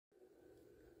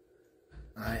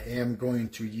I am going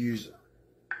to use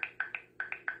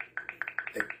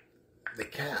the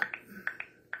cap.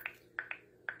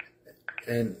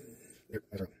 And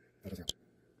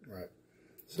right.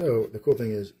 So the cool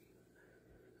thing is,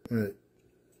 I'm gonna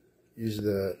use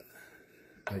the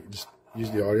just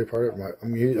use the audio part of my.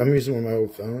 I'm using one of my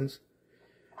old phones,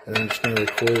 and I'm just gonna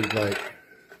record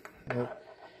well,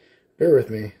 bear with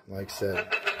me. Like I said,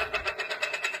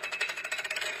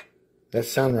 that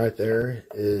sound right there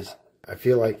is. I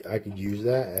feel like I could use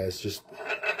that as just.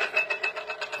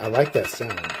 I like that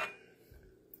sound.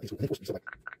 And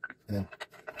then.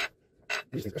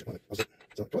 These things,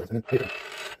 and then paper.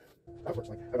 That works.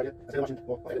 Like, I did watching.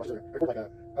 Well, I did watch earlier. I record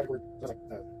I record. So it's like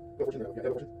go version, go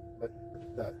version. But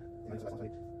that's not funny.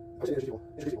 I was introduce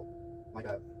people. Like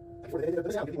before they did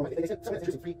the sound, people they said 7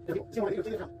 minutes introducing 3 people. See what they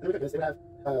do around. And they would have maybe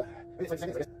it's like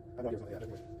seconds. I guess. I have no idea what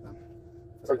something.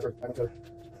 Yeah, sorry. I don't know.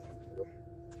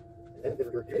 And if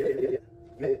you're idiot,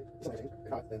 you may something. If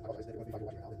not, then I apologize. If you're watching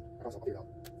now, then I promise I'll figure it out.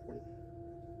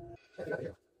 Yeah,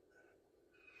 here.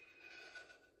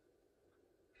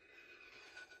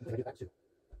 I'm gonna get back to.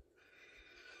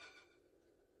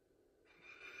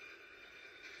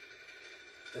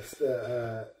 That's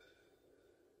the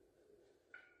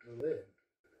lid.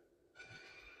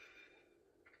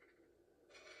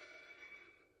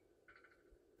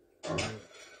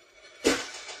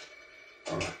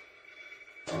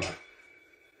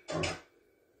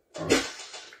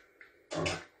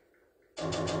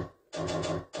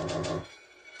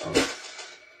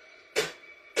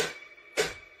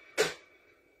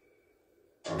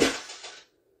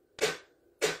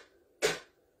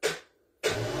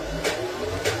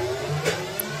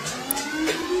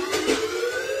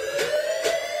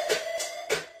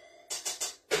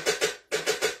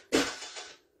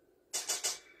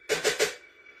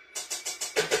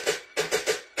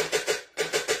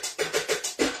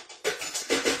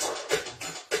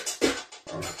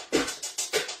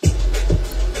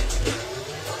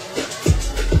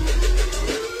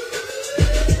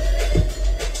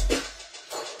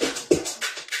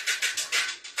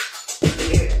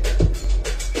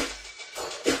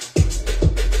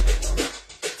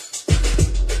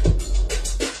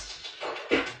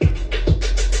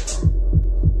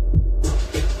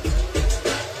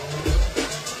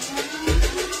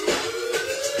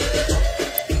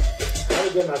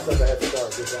 Give myself a head start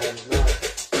because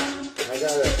I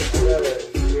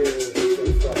gotta